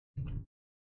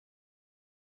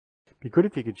Be good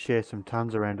if you could share some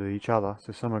tons around to each other,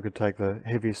 so someone could take the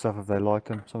heavier stuff if they liked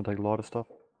them, someone take lighter stuff.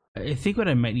 I think what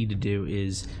I might need to do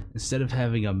is, instead of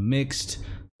having a mixed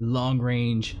long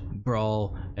range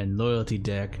brawl and loyalty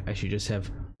deck, I should just have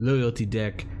loyalty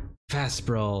deck, fast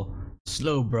brawl,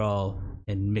 slow brawl,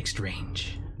 and mixed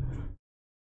range.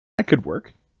 That could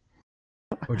work.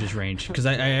 Or just range, because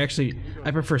I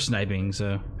prefer sniping,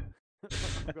 so.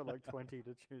 I've got like 20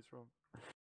 to choose from.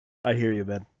 I hear you,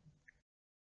 Ben.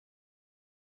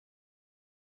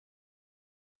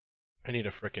 I need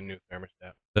a frickin' new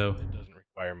thermostat. So It doesn't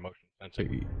require motion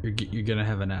sensing. you're gonna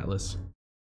have an Atlas.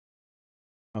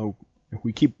 Oh, if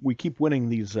we keep winning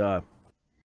these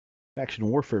faction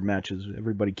warfare matches,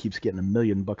 everybody keeps getting $1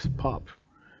 million a pop.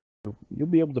 So you'll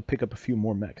be able to pick up a few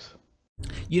more mechs.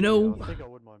 You know, Yeah, I think I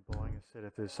wouldn't mind buying a set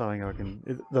if there's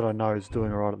something that I know is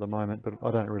doing alright at the moment, but I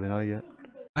don't really know yet.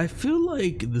 I feel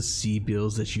like the C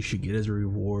bills that you should get as a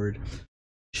reward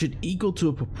should equal to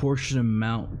a proportionate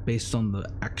amount based on the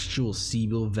actual C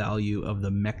bill value of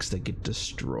the mechs that get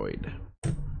destroyed.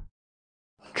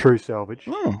 True salvage.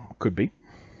 Oh, could be.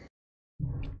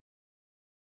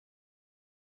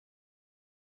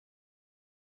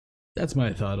 That's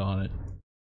my thought on it.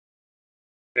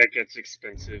 That gets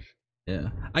expensive. Yeah,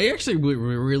 I actually would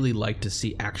really like to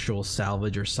see actual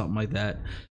salvage or something like that.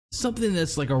 Something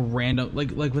that's like a random,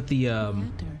 like with the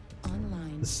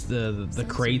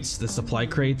crates, the supply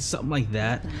crates, something like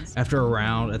that. After a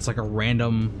round, it's like a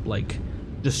random like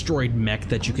destroyed mech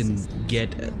that you can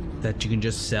get, that you can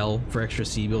just sell for extra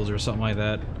C bills or something like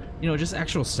that. You know, just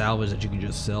actual salvage that you can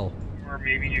just sell. Or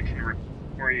maybe you can,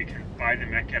 buy the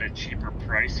mech at a cheaper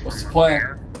price. What's the from plan?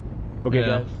 repair. Okay,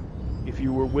 Yeah. guys. If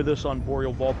you were with us on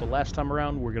Boreal Vault the last time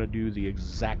around, we're gonna do the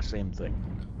exact same thing.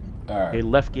 Alright. Okay,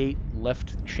 left gate,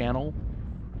 left channel.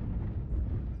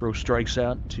 Throw strikes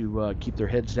out to keep their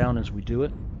heads down as we do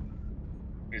it.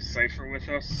 Is Cypher with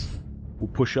us? We'll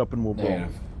push up and we'll roll.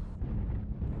 Negative.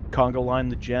 Conga line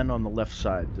the gen on the left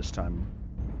side this time.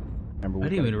 Remember, I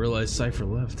didn't even realize Cypher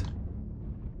left.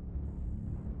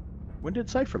 When did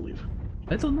Cypher leave?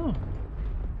 I don't know.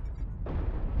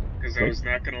 Because I was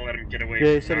not going to let him get away Yeah,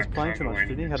 he from said not he's playing too much, convoying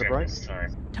didn't he? the Had a gen break? this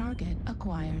time. Target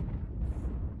acquired.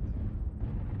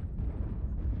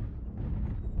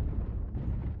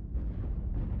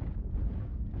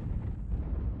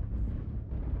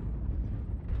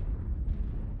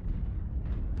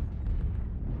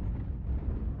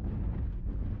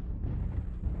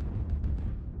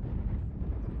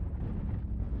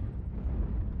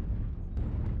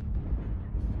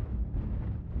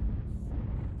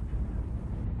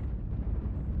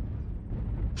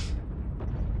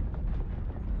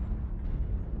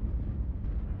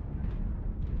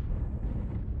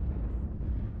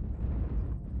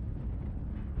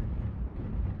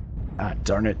 Ah,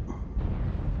 darn it.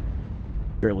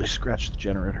 Barely scratched the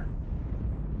generator.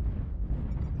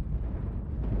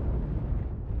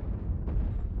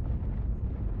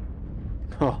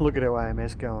 Oh, look at our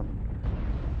AMS going.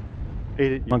 Eat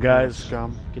it, you Come on, guys.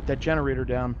 scum. Get that generator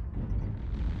down.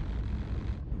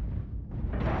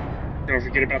 Don't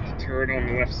forget about the turret on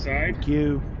the left side. Thank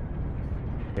you.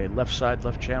 Okay, left side,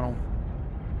 left channel.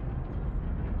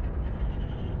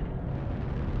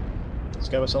 Let's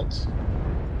go assaults.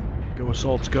 Go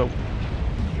assaults, go.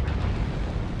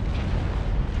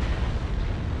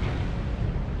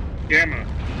 Gamma.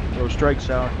 Throw strikes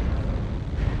out.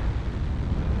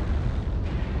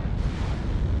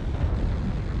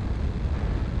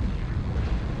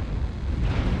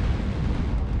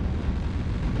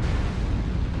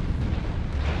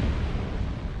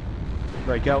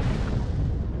 Strike out.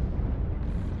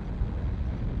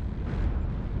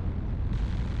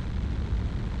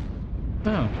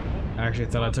 Oh, I actually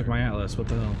thought I took my Atlas. What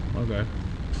the hell? Okay.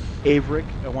 Averick,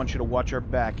 I want you to watch our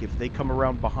back. If they come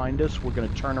around behind us, we're going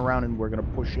to turn around and we're going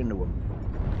to push into them.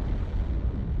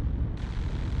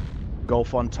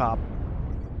 Gulf on top.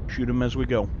 Shoot them as we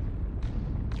go.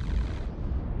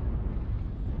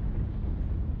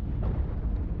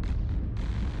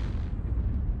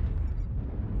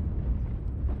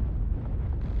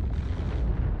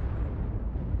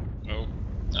 Oh,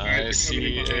 I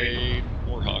see a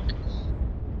Warhawk.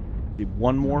 Need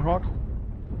one more hawk.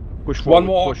 Push forward. One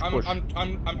more. Push, push.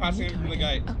 I'm passing him from the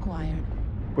gate. Acquired.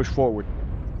 Push forward.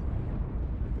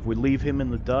 If we leave him in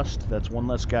the dust, that's one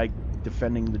less guy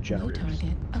defending the No generators.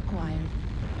 target acquired.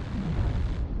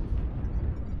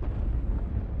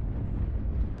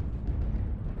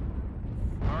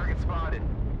 Target spotted.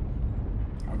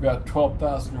 I've got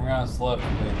 12,000 rounds left of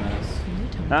AMS. New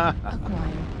target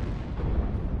acquired.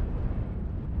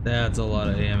 That's a lot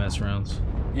of AMS rounds.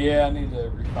 Yeah, I need to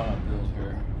refine my build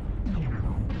here.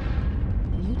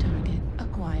 New target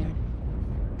acquired.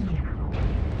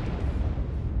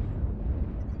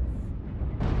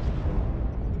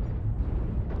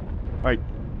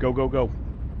 Go, go, go.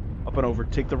 Up and over.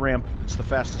 Take the ramp. It's the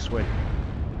fastest way.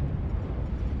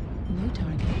 New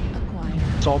target acquired.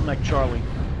 Assault mech Charlie.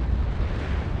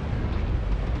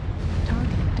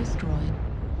 Target destroyed.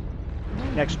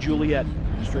 Next, Juliet.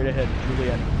 Straight ahead,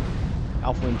 Juliet.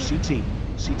 Alpha and CT.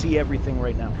 CT everything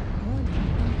right now.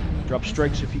 Drop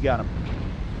strikes if you got them.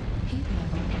 Heat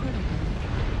level critical.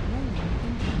 Rolling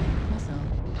incoming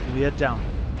missile. Juliet down.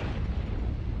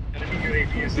 Enemy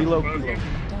UAV is Below, above below. you.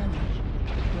 Damage.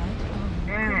 Right arm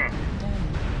Ah. critical damage.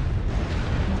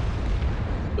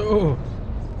 Oh.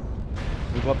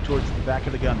 Move up towards the back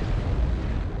of the gun.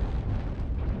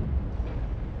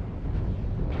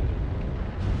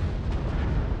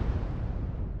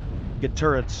 Get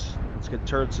turrets. Let's get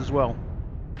turrets as well.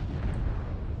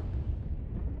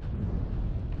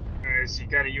 Alright, so you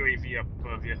got a UAV up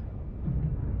above you.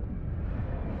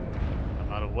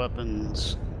 I'm out of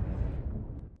weapons.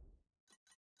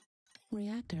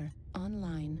 Reactor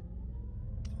online.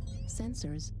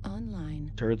 Sensors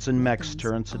online. Turrets and mechs. Weapons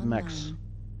Turrets and mechs. online.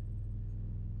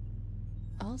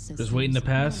 All Just waiting to systems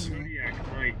pass. normal. Zodiac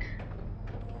Mike.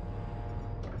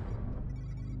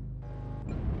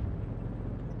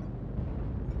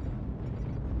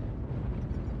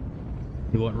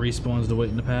 You want respawns to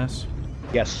waiting to pass?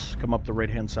 Yes, come up the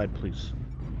right-hand side, please.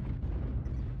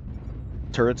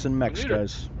 Turrets and mechs, Leader.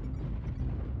 guys.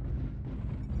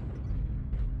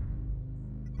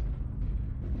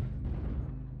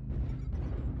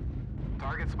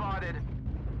 Target spotted.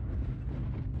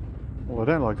 Well, I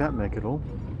don't like that mech at all.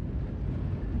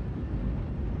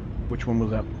 Which one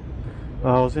was that?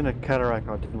 I was in a cataract.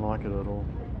 I didn't like it at all.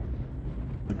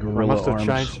 The I gorilla must have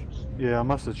arms. changed. Yeah, I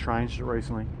must have changed it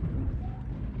recently.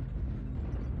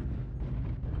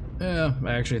 Yeah,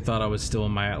 I actually thought I was still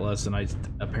in my Atlas, and I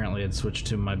apparently had switched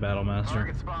to my Battlemaster.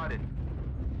 Target spotted.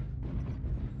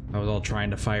 I was all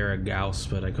trying to fire a Gauss,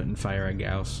 but I couldn't fire a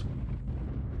Gauss.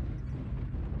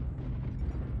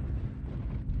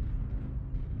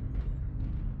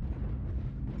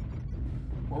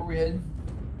 Where are we heading?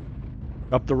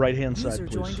 Up the right-hand User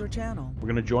side, joined please. your channel. We're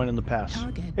gonna join in the pass.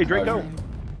 Target Hey, Draco! acquired.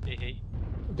 Hey, hey.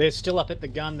 They're still up at the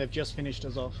gun. They've just finished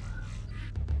us off.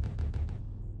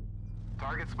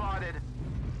 Target spotted.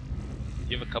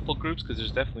 You have a couple groups? Because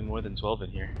there's definitely more than 12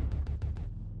 in here.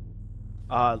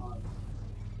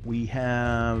 We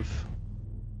have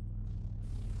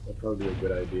That'd probably be a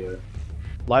good idea.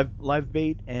 live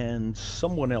bait and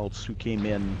someone else who came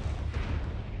in.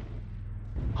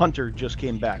 Hunter just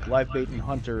came back. Live bait and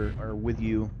Hunter are with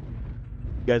you.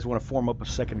 You guys want to form up a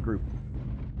second group?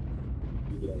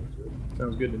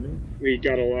 Sounds good to me. We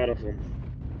got a lot of them.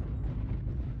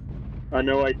 I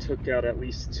know I took out at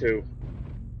least 2.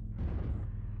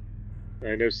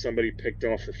 I know somebody picked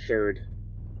off a 3rd.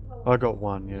 I got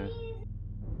 1. Yeah.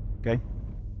 Okay.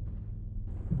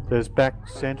 There's back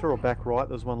center or back right.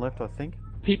 There's one left, I think.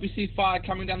 PPC fire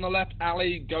coming down the left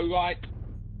alley. Go right.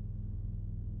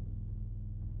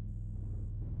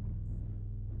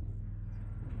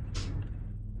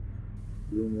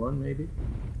 Room 1, maybe?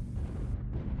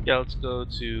 Yeah, let's go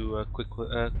to quick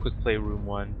play room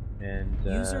 1, and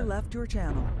User left your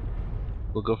channel.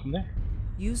 we'll go from there.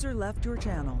 User left your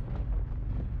channel.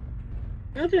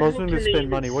 How If the I was hell going to can they spend even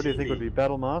money, what do you see think would me? be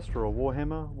Battlemaster or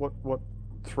Warhammer? What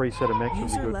 3 set of mechs would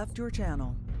be User good? left your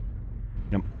channel.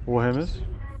 Warhammers?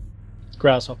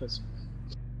 Grasshoppers.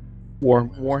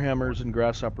 Warhammers and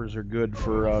grasshoppers are good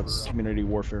for community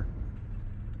warfare.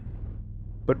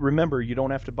 But remember, you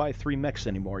don't have to buy 3 mechs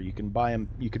anymore. You can buy them.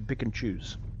 You can pick and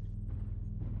choose.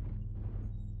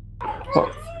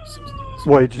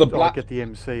 Well, you just The black- get the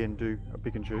MC and do a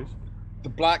pick and choose. The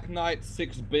Black Knight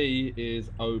 6B is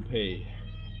OP.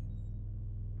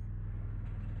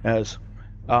 As,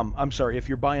 I'm sorry, if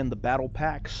you're buying the battle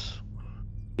packs,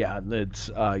 yeah, it's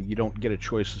you don't get a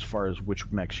choice as far as which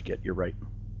mechs you get. You're right.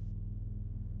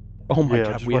 Oh my Yeah,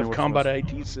 God, just we have wondering what's combat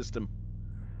most- IT system.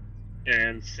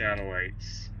 And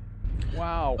satellites.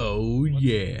 Wow. Oh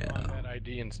yeah. Combat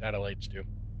ID and satellites too.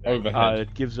 Overhead.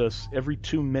 It gives us every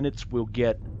 2 minutes we'll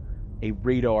get a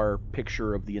radar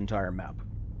picture of the entire map.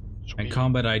 And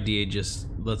Combat ID just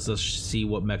lets us see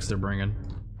what mechs they're bringing.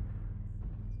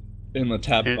 In the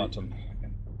tab Yeah. button.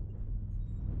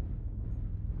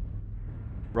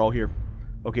 We're all here.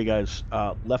 Okay, guys.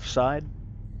 Left side.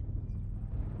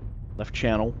 Left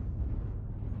channel.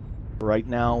 Right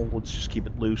now, let's just keep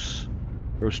it loose.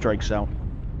 Throw strikes out.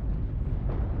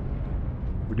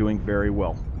 We're doing very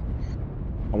well.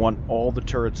 I want all the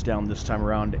turrets down this time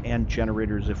around, and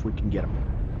generators if we can get them.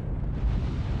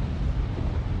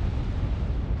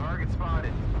 Target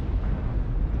spotted.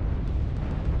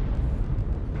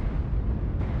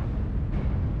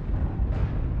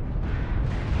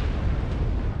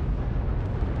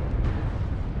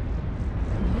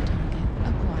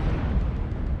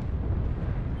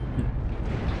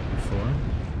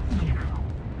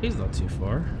 not too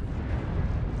far.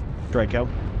 Strikeout.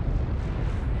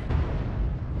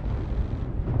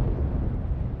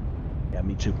 Yeah,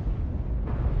 me too.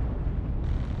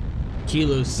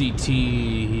 Kilo CT,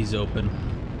 he's open.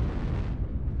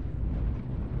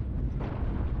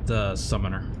 The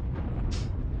summoner.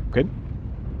 Okay.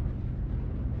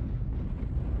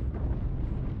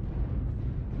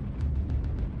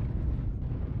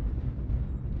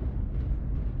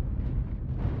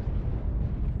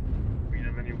 We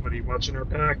have anybody watching our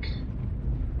back?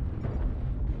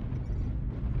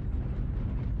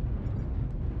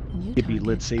 New Skippy, target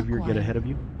Lit Savior, get acquired. ahead of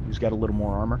you. He's got a little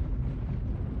more armor.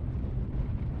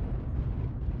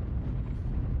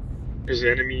 There's an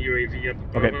enemy UAV up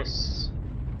above Okay. us.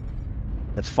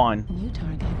 That's fine. New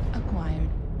target acquired.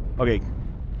 Okay.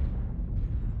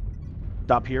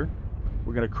 Stop here.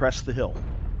 We're gonna crest the hill.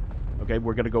 Okay,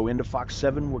 we're gonna go into Fox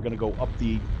 7. We're gonna go up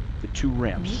the two New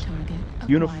ramps. target acquired.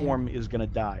 Uniform is gonna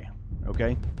die.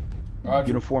 Okay? Roger.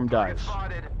 Uniform dies.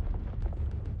 Spotted.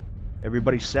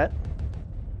 Everybody set?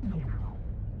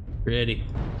 Ready.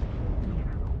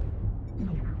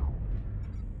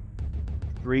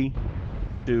 3,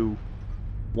 2,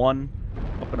 1.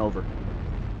 Up and over.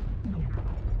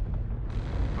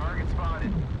 Target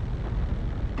spotted.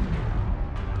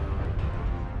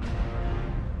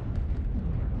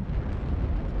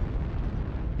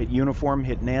 Hit uniform,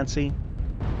 hit Nancy.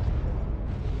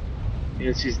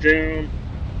 Nancy's down.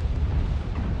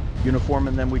 Uniform,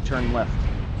 and then we turn left.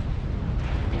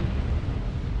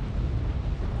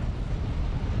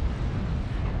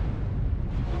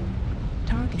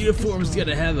 Target Uniform's destroyed.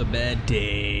 gonna have a bad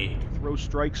day. Throw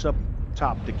strikes up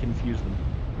top to confuse them.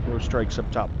 Throw strikes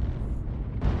up top.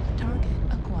 Target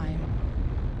acquired.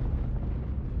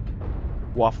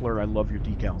 Waffler, I love your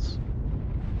decals.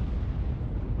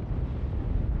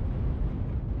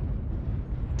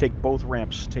 Take both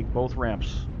ramps. Take both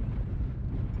ramps.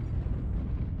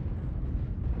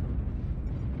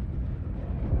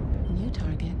 New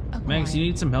target acquired. Max, you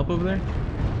need some help over there?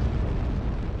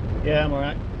 Yeah, I'm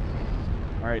alright.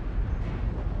 All right.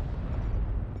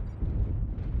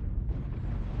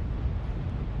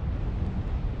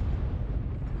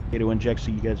 Kato and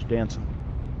Jexy, you guys are dancing.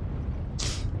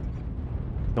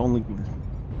 Don't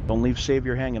leave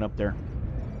Savior hanging up there.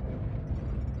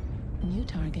 New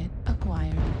target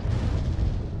acquired.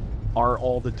 Are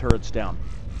all the turrets down?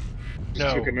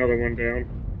 Just took another one down.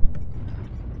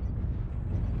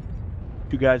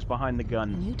 2 guys behind the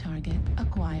gun. New target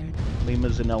acquired.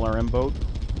 Lima's an LRM boat.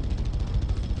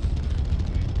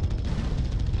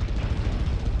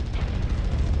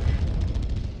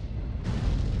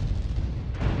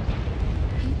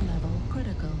 Heat level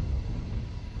critical.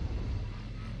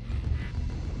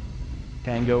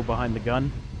 Tango behind the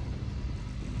gun.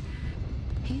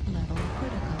 Heat level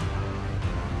critical.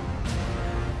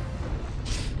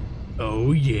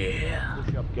 Oh yeah.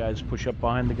 Push up, guys. Push up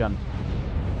behind the gun.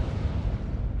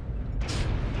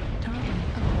 Target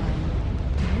acquired.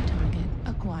 New target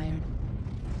acquired.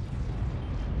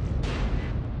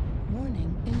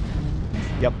 Warning incoming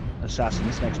missile. Yep.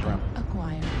 Assassins New next target round.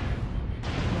 Acquired.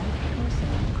 Right torso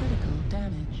critical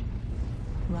damage.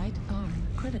 Right arm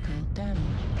critical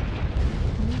damage.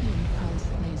 Medium pulse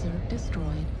laser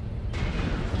destroyed.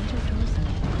 Center torso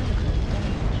critical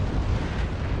damage.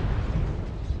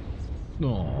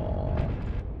 Aww.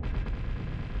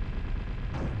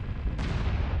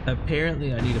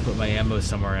 Apparently, I need to put my ammo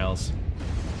somewhere else.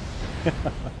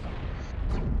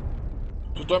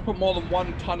 Just don't put more than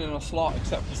 1 ton in a slot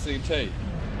except for CT.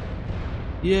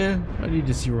 Yeah, I need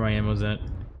to see where my ammo's at.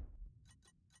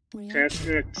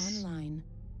 Reactor online.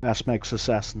 Fastmax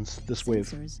Assassins. This wave.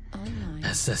 Sensors online.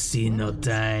 Assassino Weapons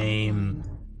time. online.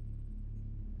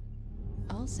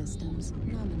 All systems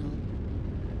nominal.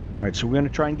 Alright, so we're going to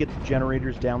try and get the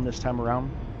generators down this time around.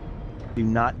 Do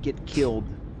not get killed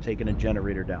taking a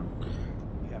generator down.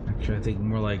 Actually, I think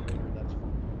more like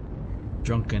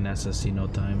drunken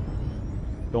Assassino time.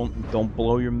 Don't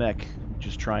blow your mech.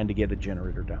 Just trying to get a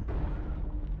generator down.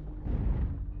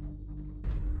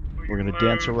 We're going to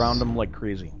dance around them like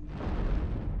crazy.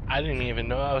 I didn't even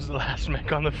know I was the last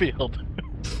mech on the field.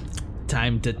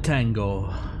 Time to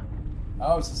tango.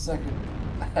 I was the second.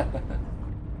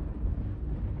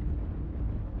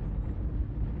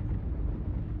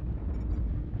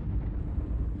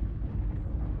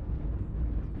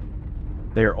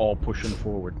 They are all pushing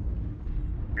forward.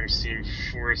 I'm seeing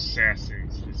 4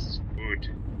 assassins. This is good.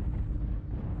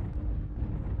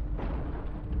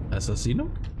 Assassino?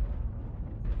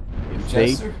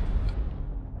 If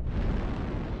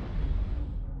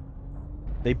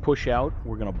they push out,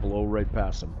 we're going to blow right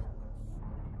past them.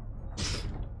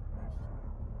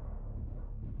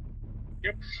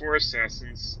 Yep, 4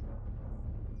 assassins.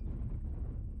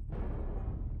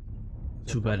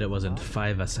 Too bad it wasn't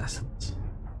 5 assassins.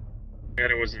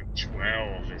 And it wasn't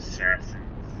 12 assassins.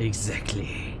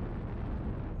 Exactly.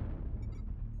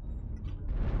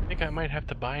 I think I might have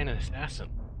to buy an assassin.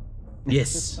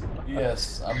 Yes.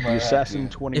 Yes, I'm The Assassin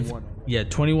happy. 21. Yeah,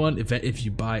 21. If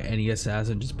you buy any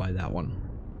assassin, just buy that one.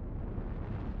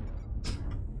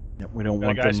 Yep, we don't Got a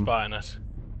want guy them. spotting us.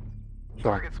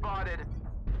 Sorry. Target spotted.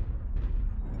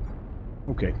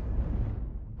 Okay.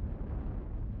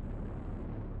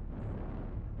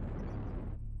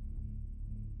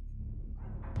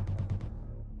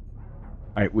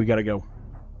 All right, we gotta go.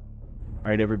 All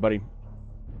right, everybody,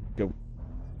 go.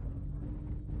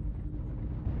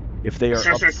 If they are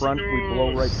up front, we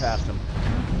blow right past them.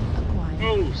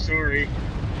 Oh, sorry.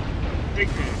 Big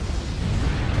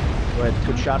one. Go ahead,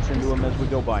 put shots into them as we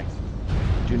go by.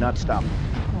 Do not stop.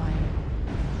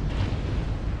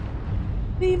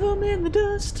 Leave them in the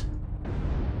dust.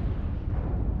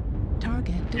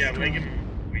 Target Yeah, destroyed.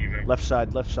 leave him. Left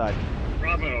side, left side.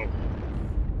 Bravo.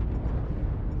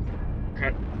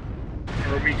 Cut.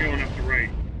 Or are we going up the right?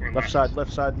 Or Left side,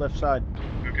 left side, left side.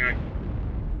 Okay. I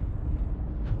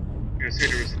was gonna say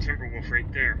there was a Timberwolf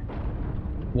right there.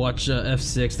 Watch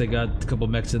F6. They got a couple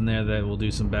mechs in there that will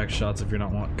do some back shots if you're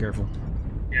not careful.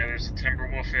 Yeah, there's a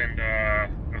Timberwolf and a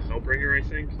Hellbringer, I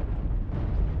think.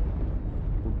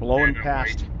 We're blowing And a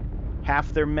past. white.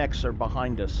 Half their mechs are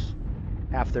behind us.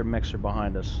 Half their mechs are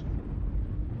behind us.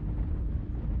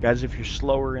 Guys, if you're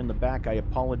slower in the back, I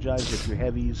apologize. If you're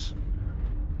heavies,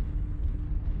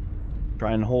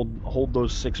 try and hold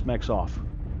those 6 mechs off.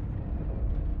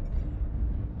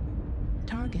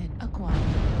 Target acquired.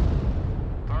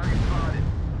 Target spotted.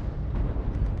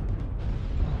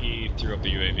 He threw up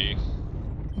the UAV.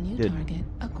 New Did. target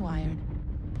acquired.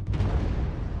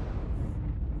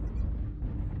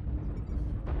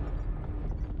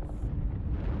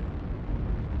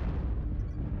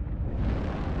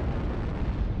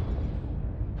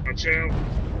 Watch out.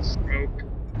 Smoke.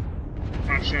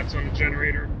 5 shots on the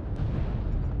generator.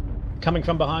 Coming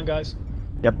from behind, guys.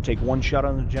 Yep, take 1 shot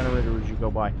on the generator as you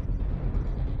go by.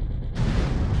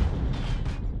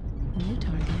 New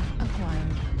target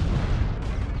acquired.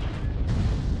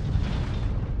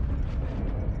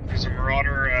 There's a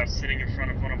Marauder sitting in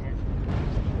front of one of them.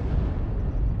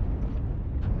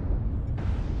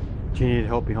 Do you need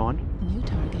help behind? New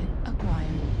target acquired.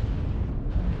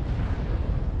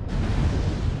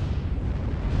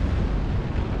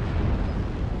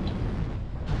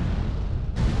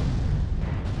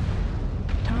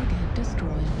 Target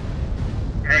destroyed.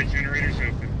 Alright, generator's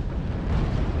open.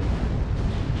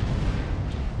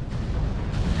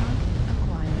 Target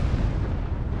acquired.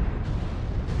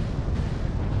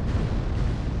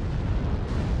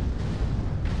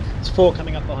 It's 4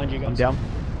 coming up behind you guys. I'm down.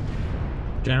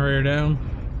 Generator down.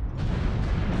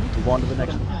 Move on to the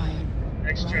next one. Acquired.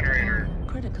 Next Right generator. arm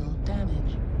critical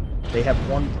damage. They have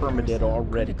 1 permadead Torso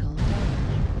already. critical damage.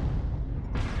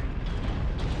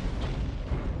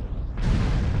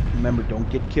 Remember, don't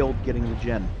get killed getting the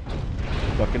gen.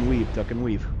 Duck and weave, duck and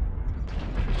weave.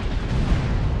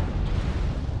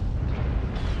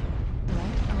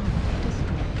 Right arm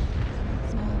destroyed.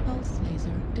 Small pulse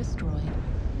laser destroyed.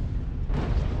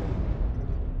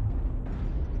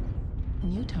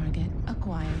 New target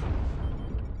acquired.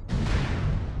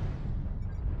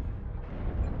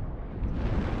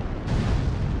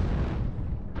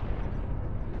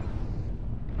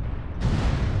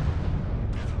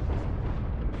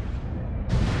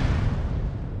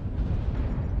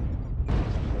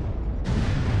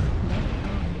 Left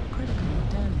arm critical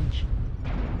damage.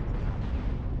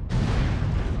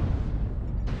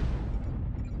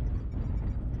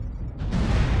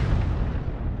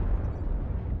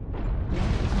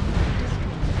 Left arm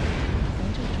destroyed.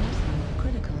 Center torso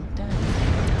critical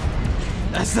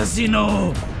damage.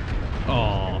 Assassino!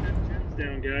 Oh, Gen's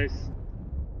down, guys.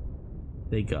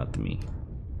 they got me.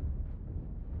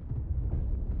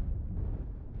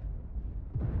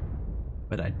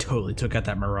 But I totally took out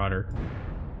that Marauder.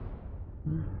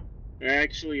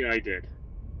 Actually, I did.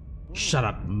 Shut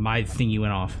up, my thingy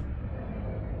went off.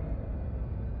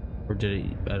 Or did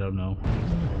it? I don't know.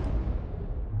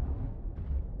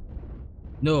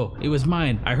 No, it was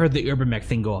mine. I heard the Urban Mech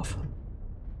thing go off.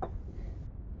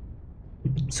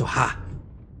 So ha!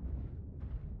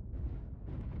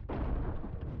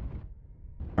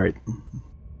 Alright.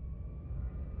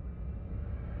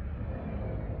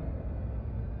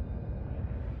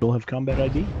 Still have combat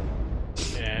ID?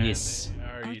 And Yes. they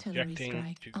are Artillery ejecting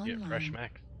strike to get fresh online.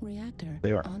 mech. Reactor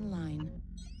They are. online.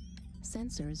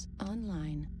 Sensors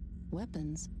online.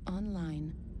 Weapons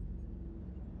online.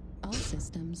 All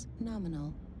systems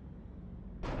nominal.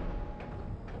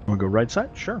 Wanna go right side?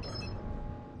 Sure.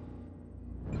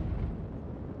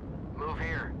 Move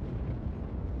here.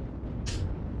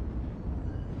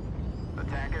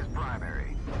 Attack is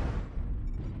primary.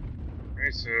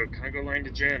 Alright, so cargo line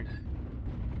to Jen.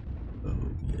 Oh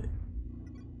yeah.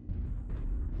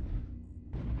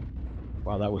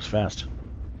 Wow, that was fast.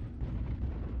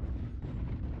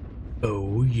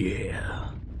 Oh yeah.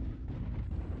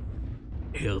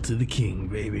 Hail to the king,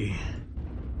 baby.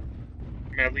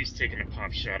 I'm at least taking a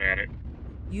pop shot at it.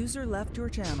 User left your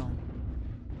channel.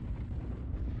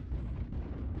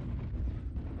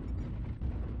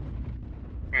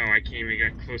 Wow, I can't even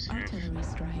get close enough. Artillery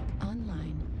strike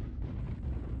online.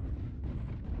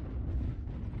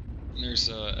 There's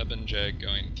Eben Jag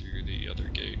going through the other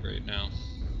gate right now.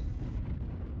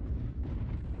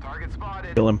 Target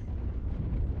spotted. Kill him.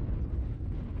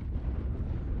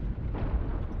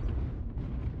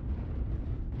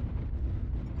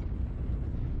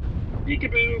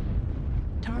 Peekaboo!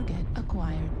 Target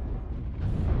acquired.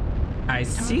 I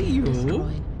see Target you.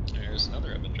 destroyed. There's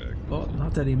another Eben Jag. Oh,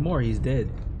 not anymore. He's dead.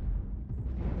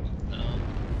 No.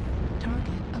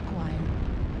 Target acquired.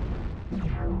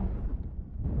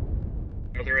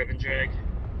 Another Evan Jag.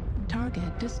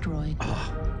 Target destroyed.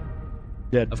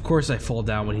 Dead. Of course, I fall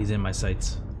down when he's in my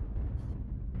sights.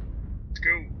 Let's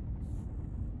go.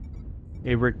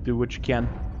 Hey, Rick, do what you can.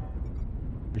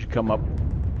 You should come up.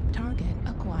 Target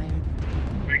acquired.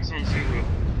 Mike's on zero.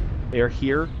 They're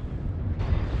here.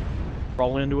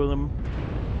 Crawl into them.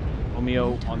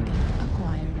 Romeo on. Target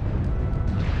acquired.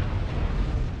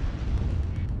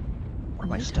 What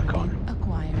am I stuck on?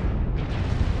 Acquired.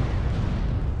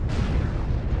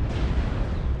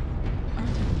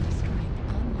 Artillery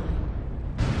strike online.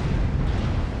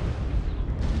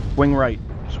 Swing right.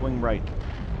 Swing right.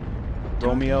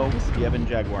 Romeo, destroyed. the Evan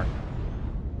Jaguar.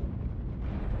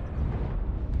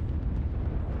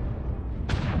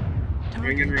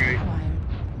 Swinging right.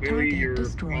 Acquired. Billy, Target you're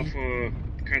destroyed.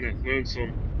 off kind of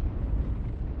lonesome.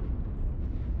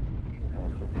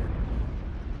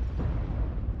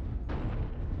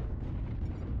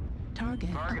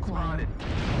 Target Target acquired. spotted.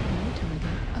 New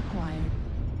target acquired.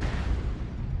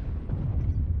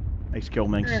 Nice kill,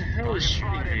 Minx. What the hell is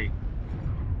shooting me?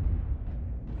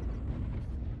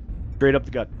 Straight up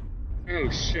the gut. Oh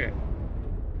shit.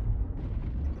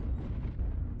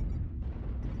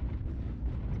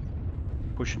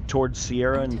 Pushing towards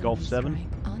Sierra and Gulf 7. Artillery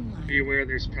strike online. Be aware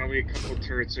there's probably a couple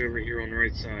turrets over here on the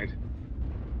right side.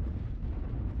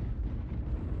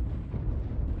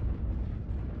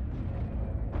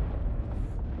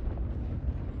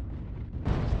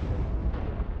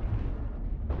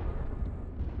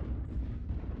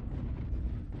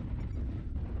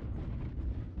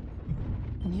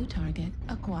 New target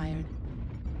acquired.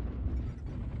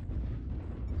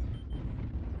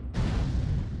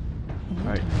 New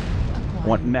Alright. target acquired.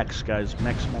 Want mechs, guys.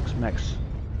 Mechs.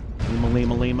 Lima,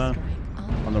 Lima, Lima. Strike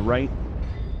online. On the right.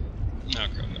 Oh crap,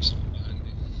 there's someone behind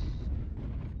me.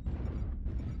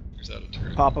 There's that a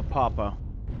turret. Papa.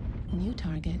 New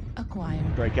target acquired.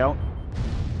 Strike out.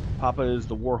 Papa is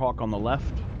the Warhawk on the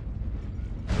left.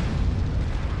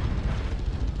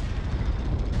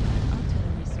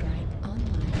 Artillery strike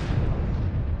online.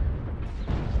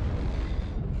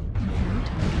 New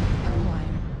target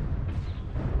acquired.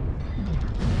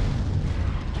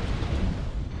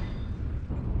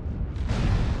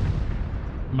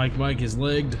 Mike is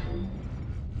legged.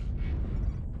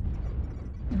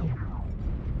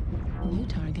 New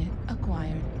target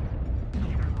acquired.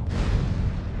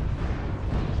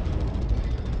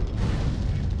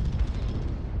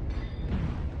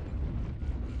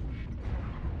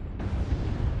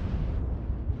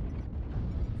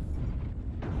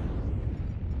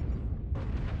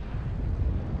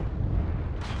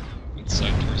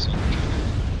 Inside doors on the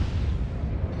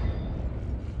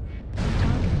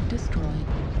Target destroyed.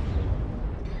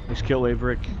 Nice kill,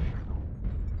 Averick.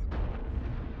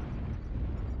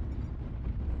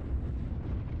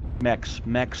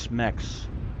 Mechs.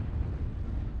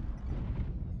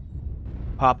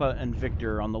 Papa and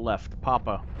Victor on the left.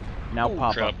 Papa. Now Oh,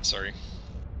 Papa. crap, sorry.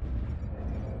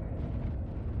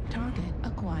 Target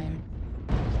acquired.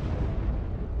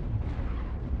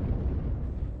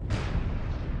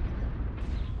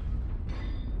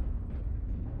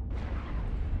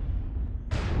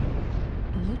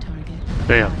 New target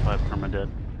They have acquired. 5 permadead.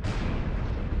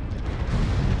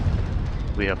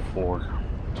 We have 4.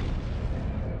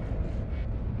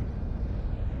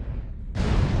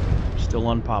 Still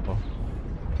on Papa.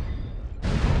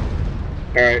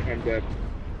 Alright, I'm dead.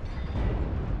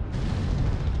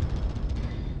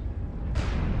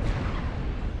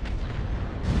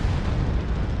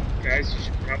 Guys, you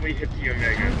should probably hit the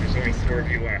Omega. There's only 4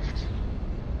 of you left.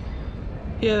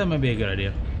 Yeah, that might be a good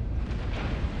idea.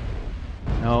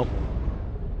 No.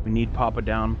 We need Papa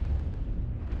down.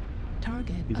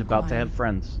 Target He's about to have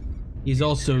friends. He's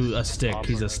also a stick.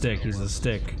 He's a stick. He's a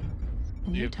stick.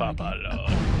 New target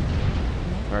acquired.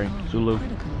 Sorry, Zulu.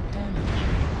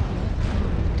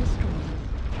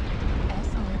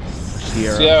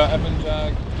 Sierra. Sierra, Evan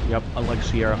Jag. Yep, I like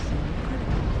Sierra.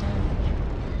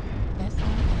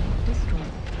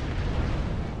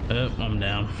 I'm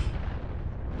down.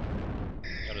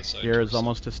 Sierra's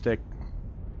almost a stick.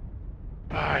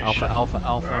 Alpha, alpha,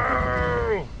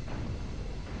 alpha.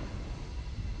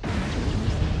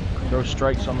 Throw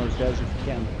strikes on those guys if you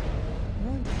can.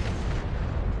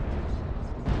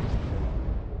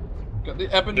 Got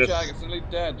the Evan Jag, it's nearly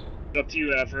dead. It's up to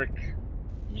you, Averick.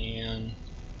 Man.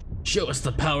 Show us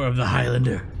the power of the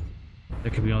Highlander.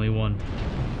 There could be only one.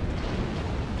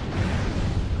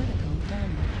 Critical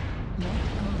damage.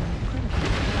 Left arm critical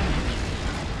damage.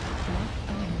 Left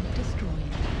arm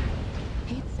destroyed.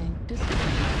 Heatsink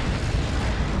destroyed.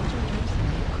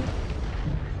 Introducing critical.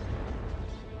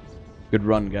 Good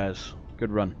run, guys.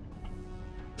 Good run.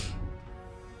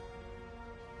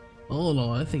 All in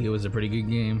all, I think it was a pretty good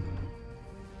game.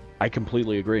 I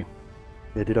completely agree.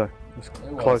 Yeah, ditto. It's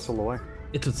close all the way.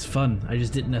 It was fun. I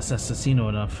just didn't Assassino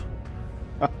enough.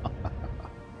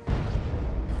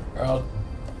 Well,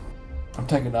 I'm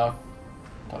taking off.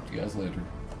 Talk to you guys later.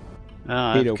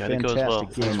 Kato, gotta go as well.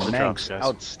 fantastic Thanks game. for the Manx, drops, guys.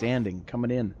 outstanding. Coming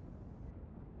in.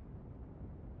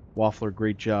 Waffler,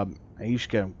 great job.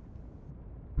 Aishka,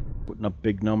 putting up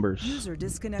big numbers. User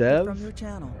disconnected Dev, from your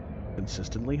channel.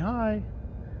 consistently high.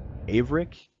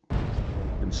 Averick,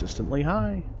 consistently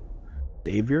high.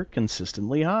 Savior,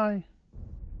 consistently high.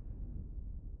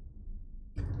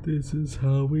 This is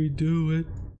how we do it.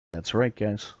 That's right,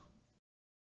 guys.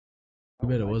 I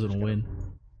bet it wasn't a win.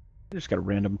 I just got a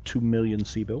random 2 million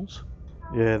C-bills.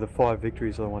 Yeah, the 5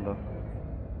 victories, I wonder.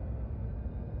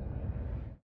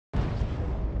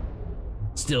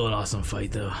 Still an awesome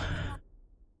fight, though.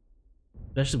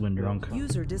 Especially when drunk.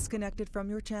 User disconnected from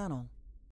your channel.